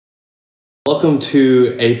Welcome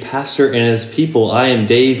to A Pastor and His People. I am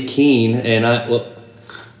Dave Keene, and well,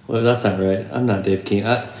 that's not right. I'm not Dave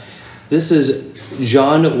Keene. This is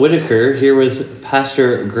John Whitaker here with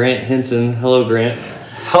Pastor Grant Henson. Hello, Grant.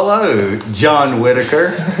 Hello, John Whitaker.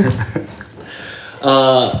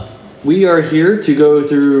 We are here to go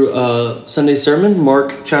through Sunday's sermon,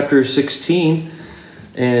 Mark chapter 16,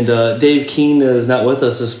 and Dave Keene is not with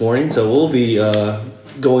us this morning, so we'll be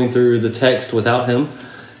going through the text without him.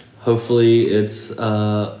 Hopefully it's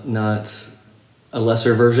not a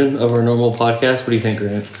lesser version of our normal podcast. What do you think,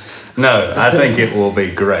 Grant? No, I think it will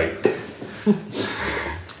be great.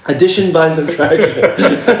 Addition by subtraction.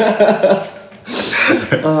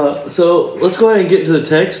 So let's go ahead and get into the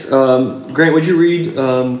text. Grant, would you read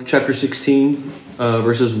chapter 16,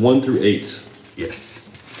 verses 1 through 8? Yes.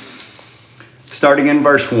 Starting in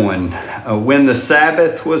verse 1. When the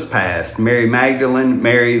Sabbath was past, Mary Magdalene,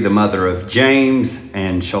 Mary the mother of James,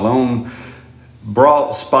 and Salome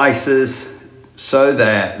brought spices so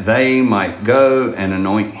that they might go and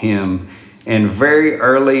anoint him. And very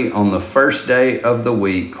early on the first day of the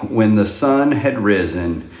week, when the sun had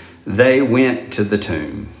risen, they went to the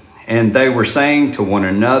tomb. And they were saying to one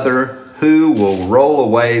another, "Who will roll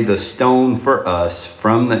away the stone for us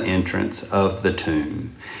from the entrance of the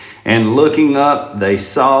tomb?" And looking up, they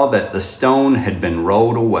saw that the stone had been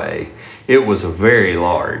rolled away. It was very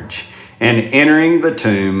large. And entering the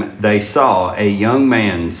tomb, they saw a young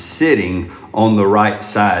man sitting on the right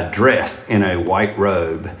side, dressed in a white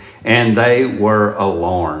robe. And they were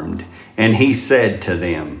alarmed. And he said to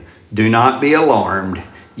them, "Do not be alarmed.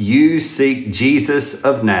 You seek Jesus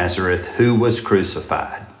of Nazareth, who was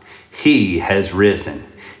crucified. He has risen.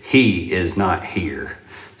 He is not here.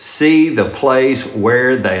 See the place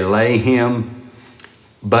where they lay him.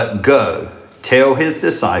 But go, tell his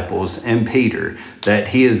disciples and Peter that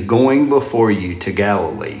he is going before you to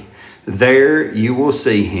Galilee. There you will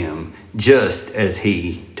see him, just as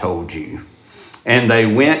he told you." And they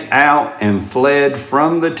went out and fled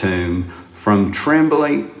from the tomb for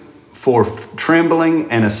trembling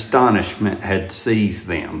and astonishment had seized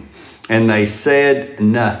them. And they said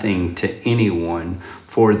nothing to anyone,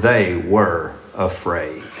 for they were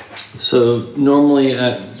afraid. So normally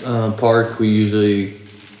at Park, we usually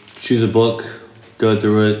choose a book, go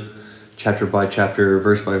through it, chapter by chapter,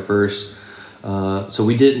 verse by verse. So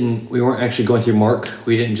we weren't actually going through Mark.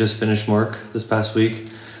 We didn't just finish Mark this past week.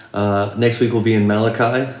 Next week we'll be in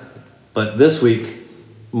Malachi. But this week,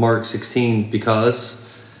 Mark 16, because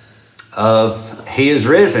of He is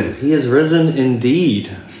risen. He is risen indeed.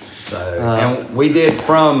 So, and we did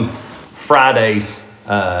from Friday's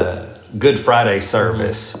Good Friday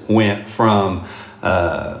service, went from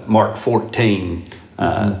Mark 14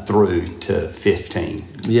 through to 15.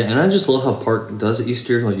 Yeah, and I just love how Park does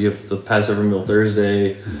Easter. Like you have the Passover meal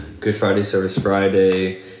Thursday, Good Friday service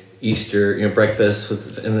Friday, Easter, breakfast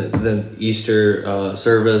and then Easter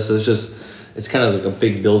service. It's kind of like a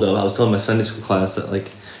big build up. I was telling my Sunday school class that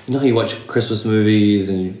how you watch Christmas movies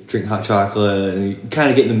and you drink hot chocolate and you kind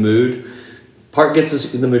of get in the mood. Park gets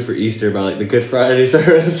us in the mood for Easter by the Good Friday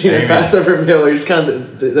service, Passover meal. You're just kind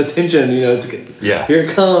of the tension, it's here it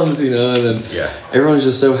comes, and then everyone's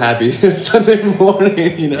just so happy Sunday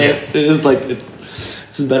morning, Yes.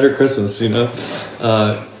 It's a better Christmas,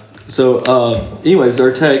 Anyways,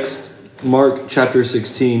 our text, Mark chapter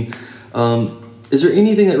 16. Is there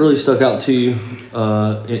anything that really stuck out to you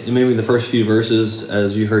in maybe the first few verses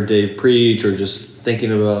as you heard Dave preach, or just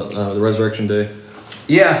thinking about the resurrection day?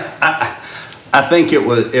 Yeah, I think it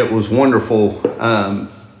was wonderful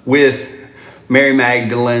with Mary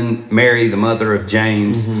Magdalene, Mary the mother of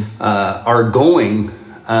James, are going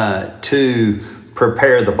to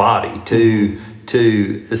prepare the body to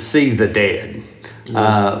see the dead,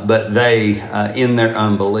 but they in their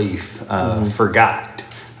unbelief forgot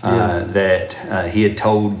that he had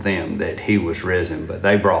told them that he was risen. But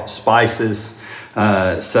they brought spices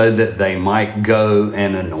so that they might go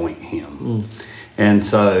and anoint him. And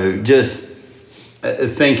so just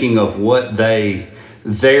thinking of what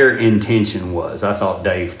their intention was, I thought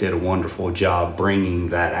Dave did a wonderful job bringing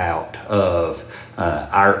that out of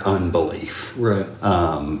our unbelief. Right.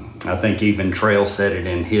 I think even Trail said it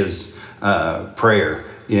in his prayer,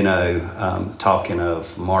 talking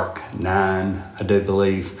of Mark 9, I do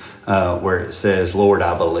believe, where it says, "Lord,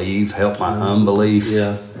 I believe, help my unbelief."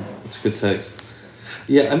 Yeah, that's a good text.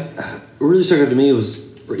 Yeah, what really stuck out to me was,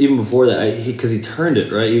 even before that, because he turned it,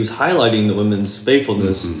 right? He was highlighting the women's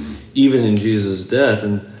faithfulness even in Jesus' death,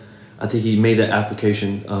 and I think he made that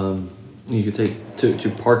application you could take to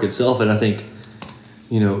Park itself. And I think,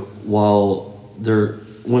 while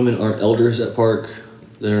women are elders at Park,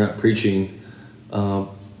 they're not preaching,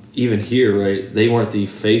 even here, right, they weren't the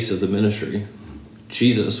face of the ministry.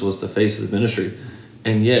 Jesus was the face of the ministry,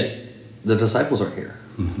 and yet the disciples aren't here,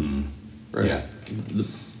 right? Yeah.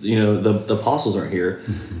 The apostles aren't here.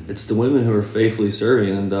 It's the women who are faithfully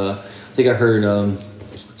serving. And I think I heard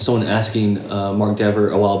someone asking Mark Dever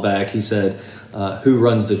a while back. He said, who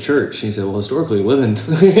runs the church? He said, well, historically, women.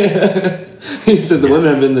 He said the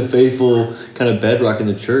women have been the faithful kind of bedrock in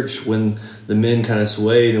the church when the men kind of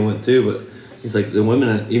swayed and went too. But he's like, the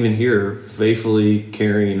women, even here, faithfully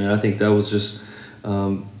carrying. And I think that was just,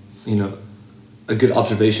 a good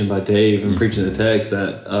observation by Dave in preaching the text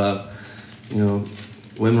that,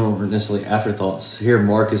 women weren't necessarily afterthoughts. Here,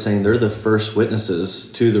 Mark is saying they're the first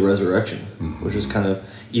witnesses to the resurrection, which is kind of,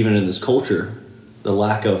 even in this culture, the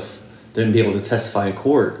lack of them being able to testify in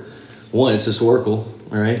court. One, it's historical,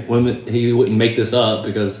 right? Women, he wouldn't make this up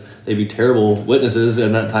because they'd be terrible witnesses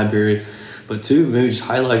in that time period. But two, maybe just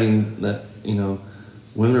highlighting that,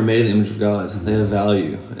 women are made in the image of God. They have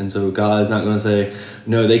value. And so God is not going to say,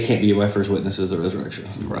 no, they can't be my first witnesses of the resurrection.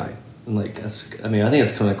 Right. And I think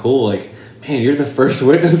it's kind of cool. Like, man, you're the first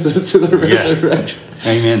witnesses to the resurrection.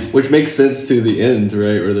 Amen. Which makes sense to the end,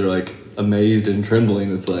 right? Where they're like amazed and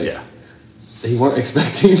trembling. It's like, they weren't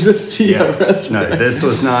expecting to see a resurrection. No, this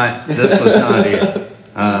was not it.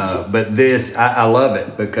 But this, I love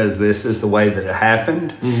it because this is the way that it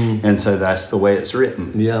happened. And so that's the way it's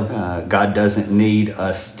written. Yeah. God doesn't need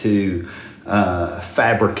us to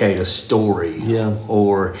fabricate a story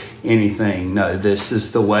or anything. No, this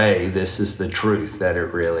is the way, this is the truth that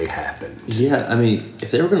it really happened. Yeah, I mean,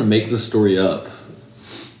 if they were going to make this story up,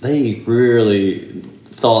 they really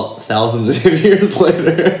thought thousands of years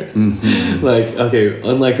later. Like, okay,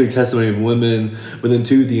 unlikely testimony of women, but then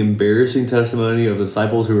two, the embarrassing testimony of the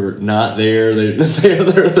disciples who are not there.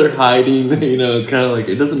 They're hiding. It's kind of like,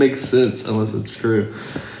 it doesn't make sense unless it's true.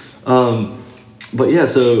 But yeah,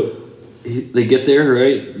 so they get there,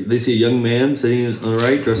 right? They see a young man sitting on the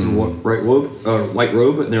right, dressed in white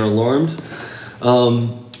robe, and they're alarmed.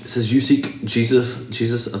 It says, you seek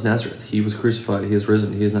Jesus of Nazareth. He was crucified. He is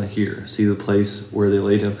risen. He is not here. See the place where they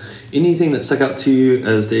laid him. Anything that stuck out to you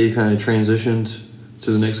as Dave kind of transitioned to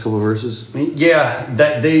the next couple of verses? Yeah,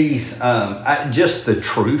 that these, just the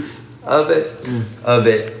truth of it.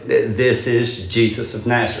 This is Jesus of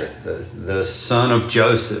Nazareth, the son of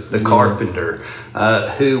Joseph, the carpenter,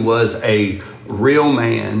 who was a real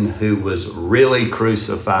man, who was really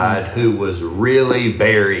crucified, who was really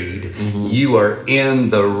buried. You are in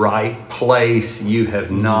the right place. You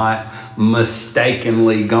have not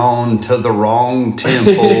mistakenly gone to the wrong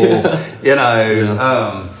temple.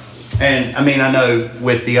 And I mean, I know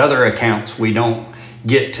with the other accounts we don't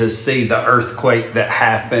get to see the earthquake that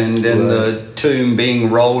happened and the tomb being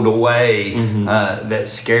rolled away that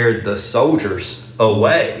scared the soldiers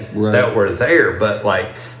away that were there. But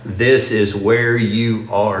this is where you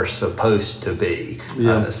are supposed to be.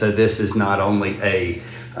 So this is not only a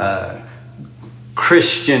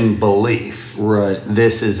Christian belief. Right.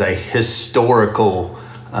 This is a historical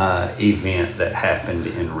event that happened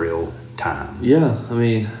in real time. Yeah, I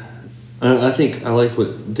mean, I think I like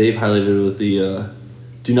what Dave highlighted with the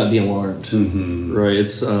do not be alarmed. Right.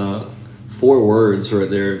 It's 4 words right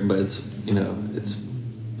there, but it's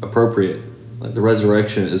appropriate. Like, the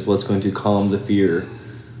resurrection is what's going to calm the fear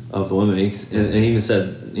of the women. And he even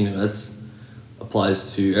said, that's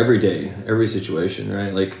applies to every day, every situation,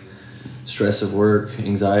 right? Like stress of work,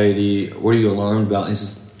 anxiety. What are you alarmed about?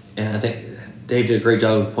 And I think Dave did a great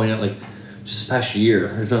job of pointing out, like, just this past year,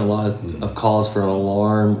 there's been a lot of calls for an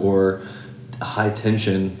alarm or high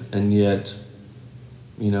tension, and yet,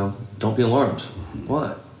 don't be alarmed.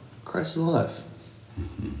 What? Christ is alive.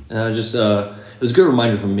 And I just, it was a good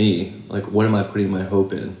reminder for me, like, what am I putting my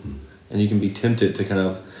hope in? And you can be tempted to kind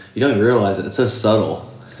of, you don't even realize it. It's so subtle.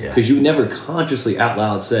 Because you would never consciously out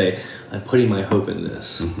loud say, I'm putting my hope in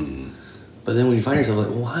this. But then when you find yourself like,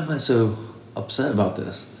 well, why am I so upset about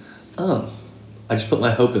this? I just put my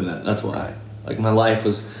hope in that. That's why. Like, my life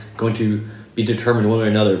was going to be determined one way or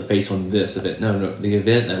another based on this event. No. The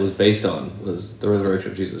event that was based on was the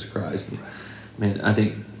resurrection of Jesus Christ. And, man, I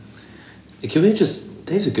think, can we just,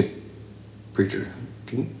 Dave's a good preacher.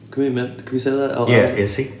 Can we say that out loud? Yeah,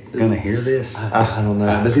 is he going to hear this? I don't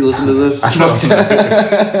know. Does he listen to this?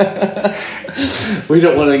 We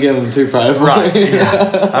don't want to give him too private. Right,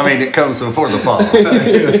 yeah. I mean, it comes before the fall.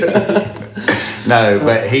 No,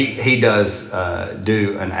 but he does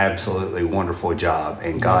do an absolutely wonderful job,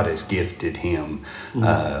 and God has gifted him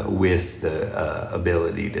with the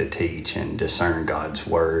ability to teach and discern God's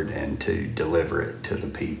word and to deliver it to the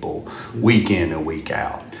people week in and week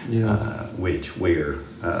out, which we're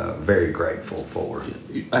very grateful for.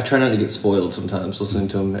 I try not to get spoiled sometimes listening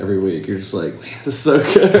to him every week. You're just like, man, this is so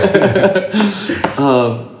good.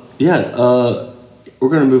 We're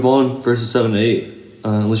going to move on verses 7 to 8.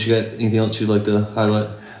 Unless you got anything else you'd like to highlight?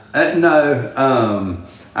 No,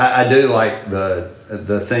 I do like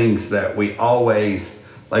the things that we always,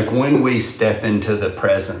 like when we step into the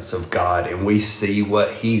presence of God and we see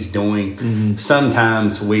what he's doing,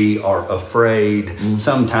 sometimes we are afraid,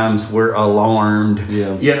 sometimes we're alarmed,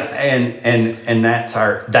 and that's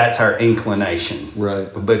our inclination.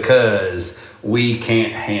 Right. Because we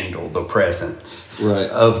can't handle the presence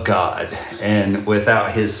of God, and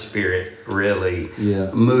without his spirit really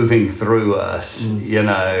moving through us,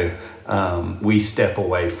 we step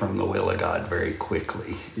away from the will of God very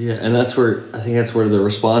quickly. Yeah, and that's where the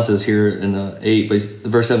response is here in 8,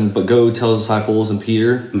 verse 7. But go tell his disciples and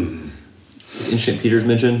Peter. It's interesting Peter's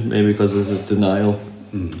mentioned, maybe because of his denial.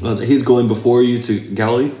 That he's going before you to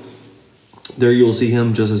Galilee. There you will see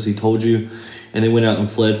him just as he told you. And they went out and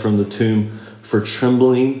fled from the tomb, for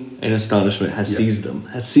trembling and astonishment had seized them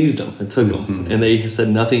and took them. And they said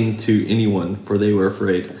nothing to anyone, for they were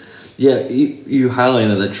afraid. Yeah, you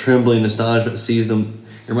highlighted that trembling and astonishment seized them.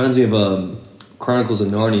 It reminds me of Chronicles of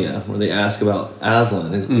Narnia, where they ask about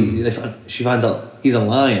Aslan. She finds out he's a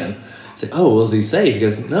lion. It's like, oh, well, is he safe? He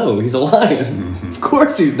goes, no, he's a lion. Of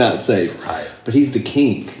course he's not safe. Right. But he's the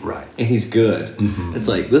king. Right. And he's good. It's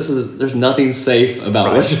like, there's nothing safe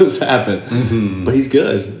about what just happened. But he's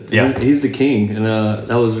good. Yeah. He's the king. And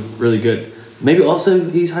that was really good. Maybe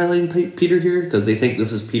also he's highlighting Peter here because they think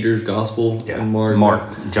this is Peter's gospel. Yeah. And Mark.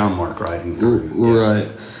 John Mark writing through.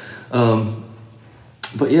 Right.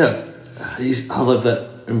 But yeah, I love that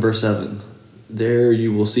in verse 7. There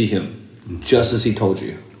you will see him, just as he told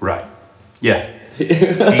you. Right. Yeah.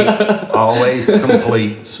 He always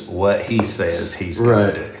completes what he says he's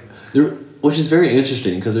going to do. Which is very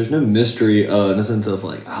interesting because there's no mystery in the sense of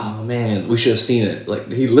like, oh man, we should have seen it.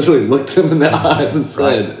 Like he literally looked them in the eyes and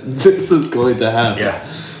said, this is going to happen. Yeah.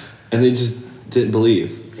 And they just didn't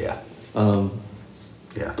believe. Yeah.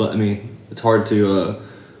 But I mean, it's hard to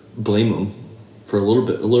blame them for a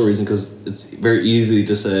little reason because it's very easy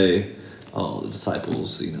to say, oh, the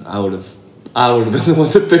disciples, I would have been the one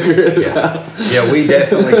to figure it out. Yeah, we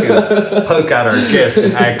definitely could poke out our chest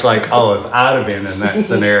and act like, oh, if I'd have been in that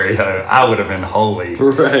scenario, I would have been holy.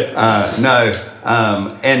 Right.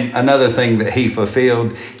 And another thing that he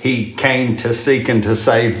fulfilled, he came to seek and to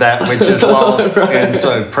save that which is lost. And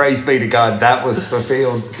so praise be to God, that was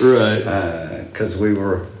fulfilled. Right. Because we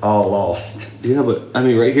were all lost. Yeah, but I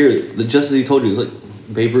mean, right here, just as he told you, it's like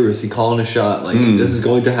Babe Ruth, he calling a shot, like, this is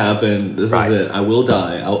going to happen, this is it, I will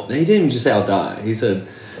die. He didn't even just say I'll die, he said,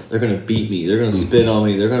 they're going to beat me, they're going to spit on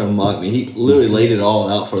me, they're going to mock me. He literally laid it all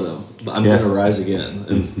out for them. I'm going to rise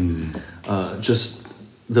again. And just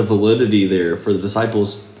the validity there for the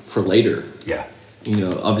disciples for later. Yeah.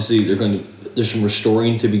 Obviously there's some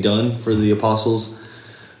restoring to be done for the apostles,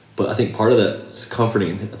 but I think part of that is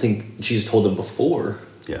comforting. I think Jesus told them before.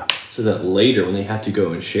 Yeah. So that later when they have to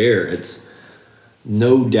go and share, it's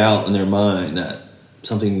no doubt in their mind that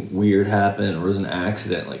something weird happened or it was an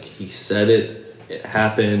accident. Like he said it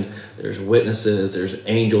happened, there's witnesses, there's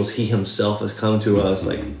angels, he himself has come to us.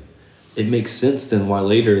 Like it makes sense then why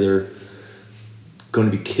later they're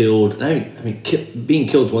going to be killed. I mean being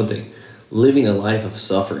killed is one thing, living a life of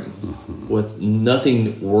suffering with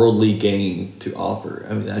nothing worldly gain to offer.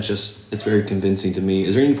 I mean it's very convincing to me.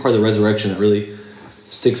 Is there any part of the resurrection that really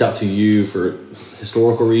sticks out to you for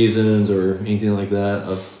historical reasons or anything like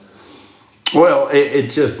that? Well, it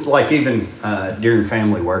just like even during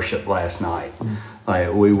family worship last night,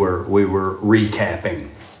 like we were recapping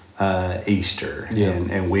Easter,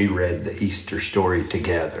 and we read the Easter story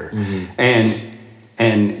together,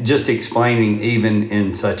 and just explaining even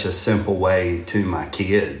in such a simple way to my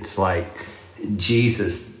kids, like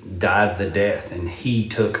Jesus died the death and he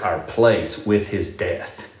took our place with his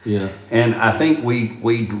death. Yeah. And I think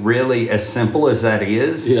we really, as simple as that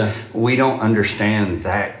is, we don't understand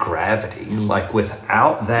that gravity. Like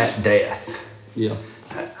without that death,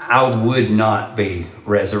 I would not be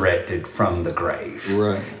resurrected from the grave.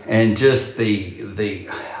 Right. And just the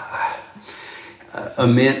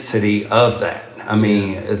immensity of that. I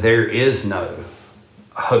mean, there is no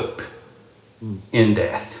hope in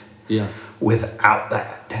death. Yeah. Without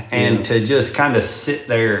that. And to just kind of sit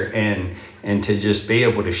there and to just be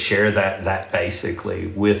able to share that basically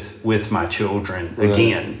with my children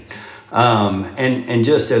again. And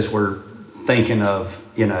just as we're thinking of,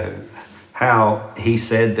 how he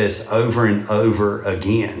said this over and over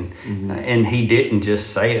again, and he didn't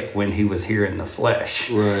just say it when he was here in the flesh.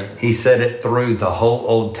 Right. He said it through the whole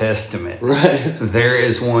Old Testament. Right. There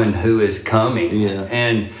is one who is coming. Yeah.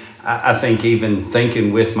 And I think even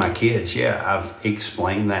thinking with my kids, I've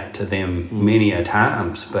explained that to them many a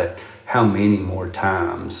times, but how many more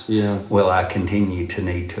times will I continue to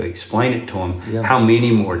need to explain it to them? Yeah. How many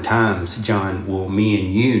more times, John, will me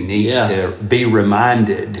and you need to be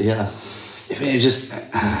reminded? Yeah. I mean, it's just,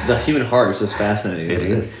 the human heart is just fascinating. It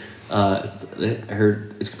is. I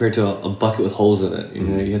heard it's compared to a bucket with holes in it.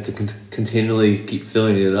 You have to continually keep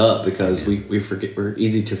filling it up because we forget. We're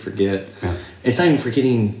easy to forget. Yeah. It's not even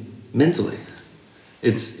forgetting mentally.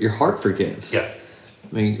 It's your heart forgets. Yeah.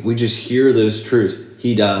 I mean, we just hear those truths.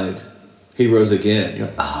 He died. He rose again. You're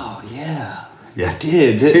like, oh yeah. Yeah. He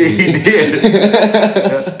did, didn't he? He did.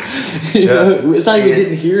 It's like we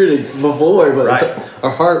didn't hear it before, but Right. it's like our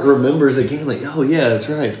heart remembers again, like, oh yeah, that's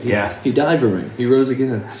right. He died for me. He rose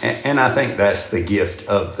again. And I think that's the gift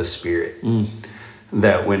of the Spirit.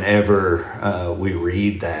 That whenever we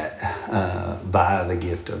read that by the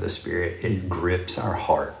gift of the Spirit, it grips our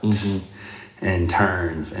hearts and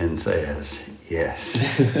turns and says,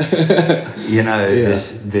 yes,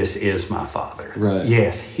 this is my Father. Right.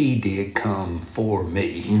 Yes, he did come for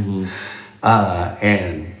me.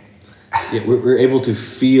 And we're able to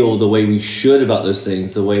feel the way we should about those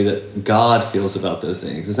things, the way that God feels about those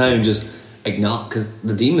things. It's not even just acknowledge, because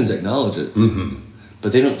the demons acknowledge it,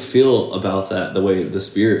 but they don't feel about that the way the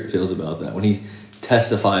Spirit feels about that. When he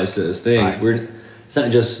testifies to those things, it's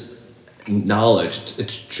not just knowledge,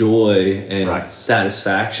 it's joy and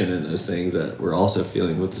satisfaction in those things that we're also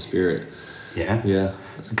feeling with the Spirit. Yeah.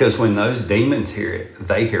 Because when those demons hear it,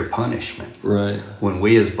 they hear punishment. Right. When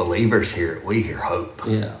we as believers hear it, we hear hope.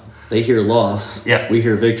 Yeah. They hear loss. Yeah. We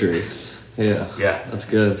hear victory. Yeah. That's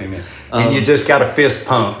good. Amen. And you just got a fist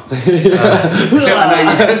pump. I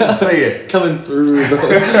know you couldn't see it. Coming through.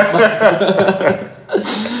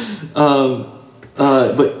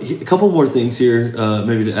 But a couple more things here,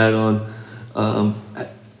 maybe to add on.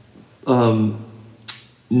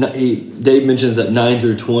 Dave mentions that 9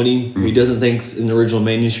 through 20. He doesn't think in the original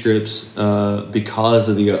manuscripts because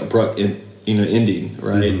of the abrupt ending.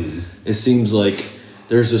 Right. It seems like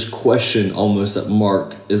there's this question almost that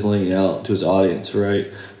Mark is laying out to his audience.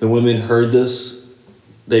 Right. The women heard this;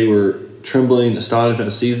 they were trembling,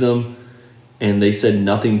 astonishment seized them. And they said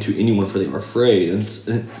nothing to anyone, for they were afraid.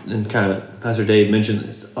 And kind of Pastor Dave mentioned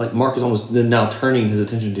this, like Mark is almost now turning his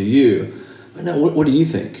attention to you. But now, what do you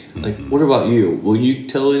think? Like, what about you? Will you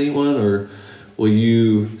tell anyone, or will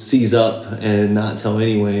you seize up and not tell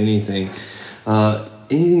anyone anything?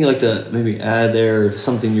 Anything like that? Maybe add there, or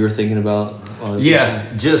something you were thinking about?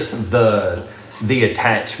 Just the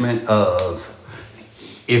attachment of,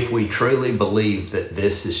 if we truly believe that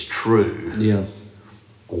this is true. Yeah.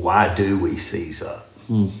 Why do we seize up?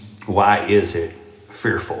 Why is it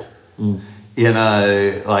fearful?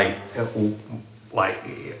 Like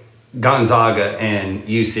Gonzaga and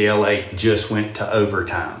UCLA just went to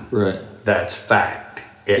overtime. Right. That's fact.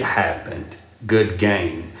 It happened. Good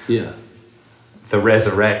game. Yeah. The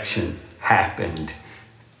resurrection happened.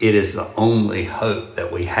 It is the only hope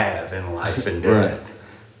that we have in life and death. Right.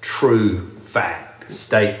 True fact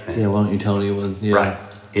statement. Yeah, why don't you tell anyone? Yeah. Right.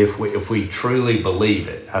 If we truly believe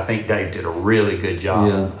it, I think Dave did a really good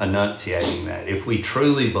job enunciating that. If we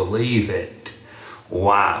truly believe it,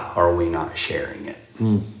 why are we not sharing it?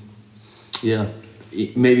 Yeah.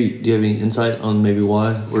 Maybe, do you have any insight on maybe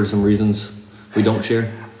why? What are some reasons we don't share?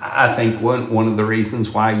 I think one of the reasons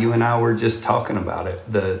why you and I were just talking about it,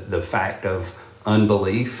 the fact of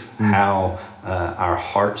unbelief, how our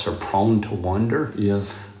hearts are prone to wonder,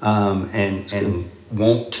 and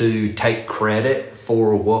want to take credit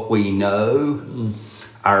for what we know,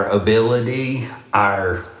 our ability,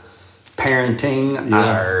 our parenting,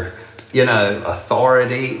 our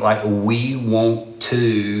authority. Like, we want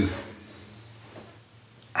to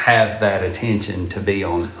have that attention to be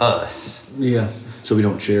on us. Yeah. So we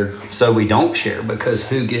don't share. So we don't share, because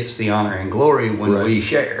who gets the honor and glory when we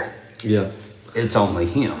share? Yeah. It's only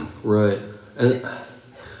him. Right. And I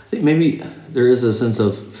think maybe there is a sense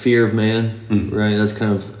of fear of man, right? That's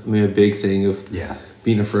kind of a big thing of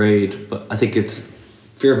being afraid. But I think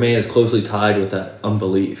fear of man is closely tied with that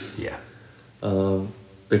unbelief. Yeah.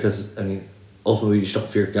 Because, ultimately we just don't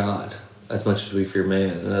fear God as much as we fear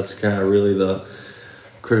man. And that's kind of really the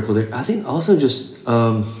critical thing. I think also just,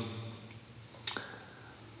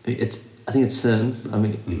 it's I think it's sin. I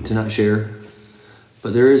mean, to not share,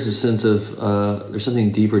 but there is a sense of there's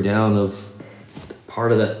something deeper down of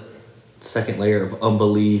part of that second layer of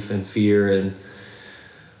unbelief and fear and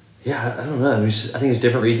I don't know. I mean, I think it's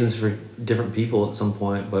different reasons for different people at some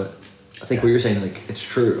point, but I think what you're saying, like, it's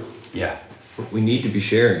true. Yeah. We need to be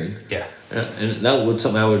sharing. Yeah. And that would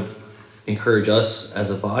something I would encourage us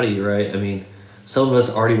as a body, right? I mean, some of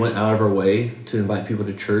us already went out of our way to invite people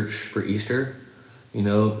to church for Easter,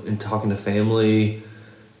 and talking to family.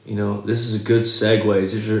 This is a good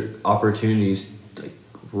segues. These are opportunities. Like,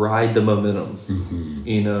 ride the momentum.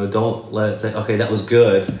 Mm-hmm. Don't let it say, okay, that was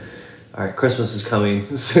good. All right, Christmas is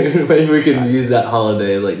coming soon. Maybe we can use that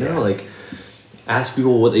holiday. Like, no, like, ask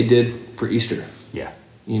people what they did for Easter. Yeah.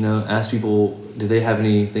 Ask people, do they have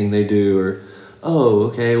anything they do? Or, oh,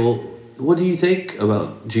 okay, well, what do you think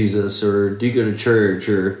about Jesus? Or do you go to church?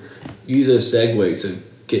 Or use those segues to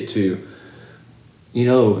get to,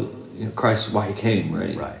 Christ, why he came,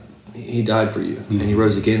 right? Right. He died for you, and he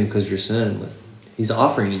rose again because of your sin. Like, he's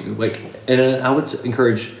offering you. Like, and I would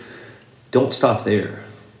encourage, don't stop there.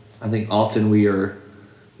 I think often we are,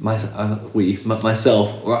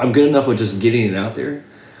 myself, or I'm good enough with just getting it out there,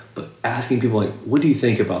 but asking people, like, what do you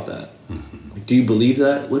think about that? Mm-hmm. Like, do you believe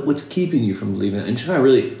that? What's keeping you from believing it? And trying to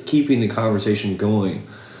really keeping the conversation going,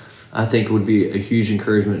 I think would be a huge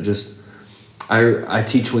encouragement. Just, I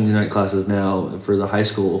teach Wednesday night classes now for the high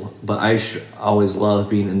school, but I always love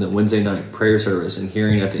being in the Wednesday night prayer service and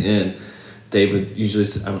hearing at the end, David usually,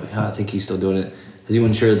 I think he's still doing it, has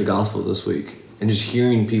anyone shared the gospel this week? And just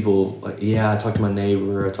hearing people, like, I talked to my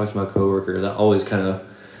neighbor, I talked to my coworker, that always kind of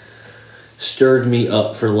stirred me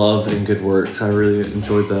up for love and good works. I really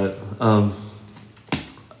enjoyed that.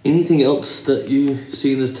 Anything else that you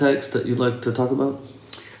see in this text that you'd like to talk about?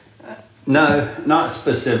 No, not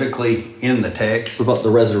specifically in the text. What about the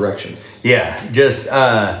resurrection? Yeah, just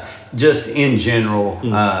in general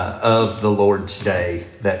of the Lord's Day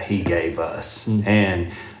that he gave us.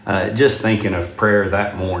 And just thinking of prayer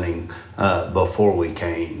that morning before we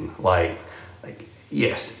came, like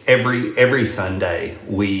yes, every Sunday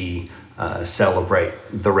we celebrate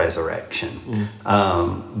the resurrection,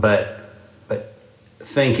 but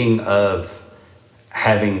thinking of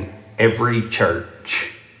having every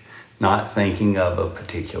church, not thinking of a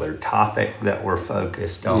particular topic that we're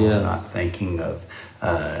focused on, not thinking of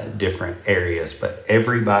different areas, but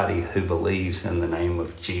everybody who believes in the name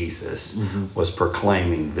of Jesus was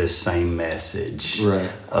proclaiming this same message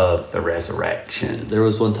of the resurrection. There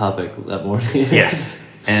was one topic that morning. Yes.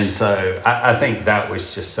 And so I think that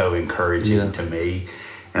was just so encouraging to me.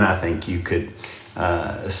 And I think you could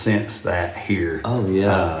sense that here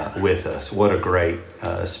with us. What a great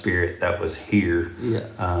spirit that was here. Yeah.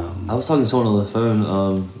 I was talking to someone on the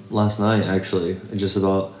phone last night, actually, just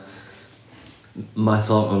about my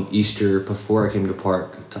thought on Easter before I came to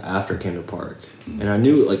Park to after I came to Park. And I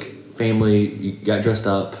knew, like, family, you got dressed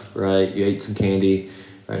up, right? You ate some candy,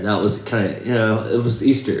 right? That was kind of, it was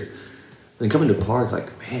Easter. And coming to Park,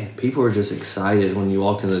 like, man, people were just excited when you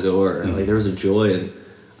walked in the door. And, like, there was a joy, and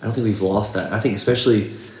I don't think we've lost that. I think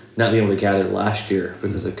especially not being able to gather last year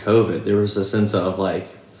because of COVID, there was a sense of, like,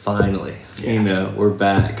 finally, we're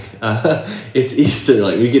back. It's Easter.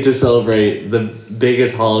 Like, we get to celebrate the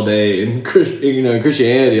biggest holiday in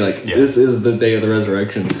Christianity. Like, this is the day of the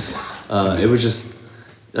resurrection. It was just,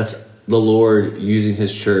 that's the Lord using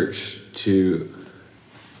his church to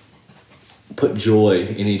put joy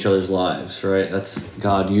in each other's lives, right? That's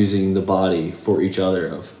God using the body for each other.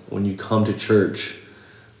 Of when you come to church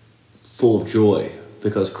full of joy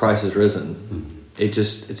because Christ is risen,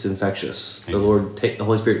 it's infectious. Amen. The Lord, the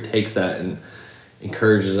Holy Spirit takes that and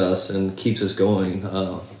encourages us and keeps us going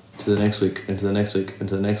to the next week, into the next week,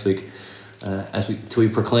 into the next week, till we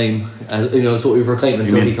proclaim. It's what we proclaim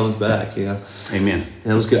until he comes back. Amen. And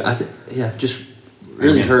that was good. Just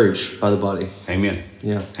really encouraged by the body. Amen.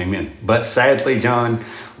 Yeah. Amen. But sadly, John,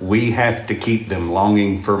 we have to keep them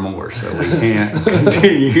longing for more, so we can't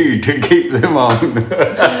continue to keep them on.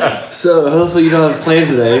 So hopefully you don't have plans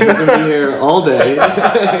today. We're going to be here all day.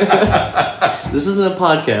 This isn't a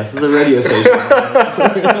podcast. This is a radio station.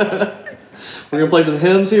 We're going to play some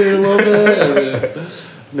hymns here in a little bit.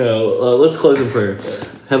 Let's close in prayer.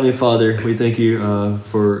 Heavenly Father, we thank you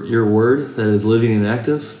for your word that is living and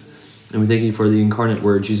active. And we thank you for the incarnate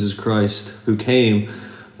word, Jesus Christ, who came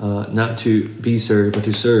not to be served, but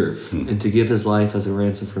to serve, and to give his life as a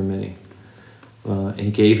ransom for many. And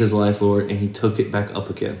he gave his life, Lord, and he took it back up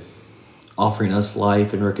again, offering us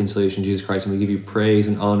life and reconciliation, Jesus Christ. And we give you praise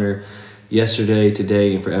and honor yesterday,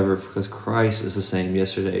 today, and forever, because Christ is the same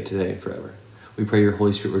yesterday, today, and forever. We pray your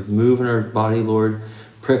Holy Spirit would move in our body, Lord,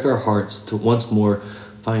 prick our hearts to once more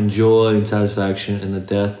find joy and satisfaction in the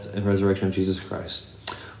death and resurrection of Jesus Christ.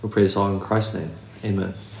 We pray this all in Christ's name.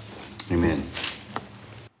 Amen. Amen.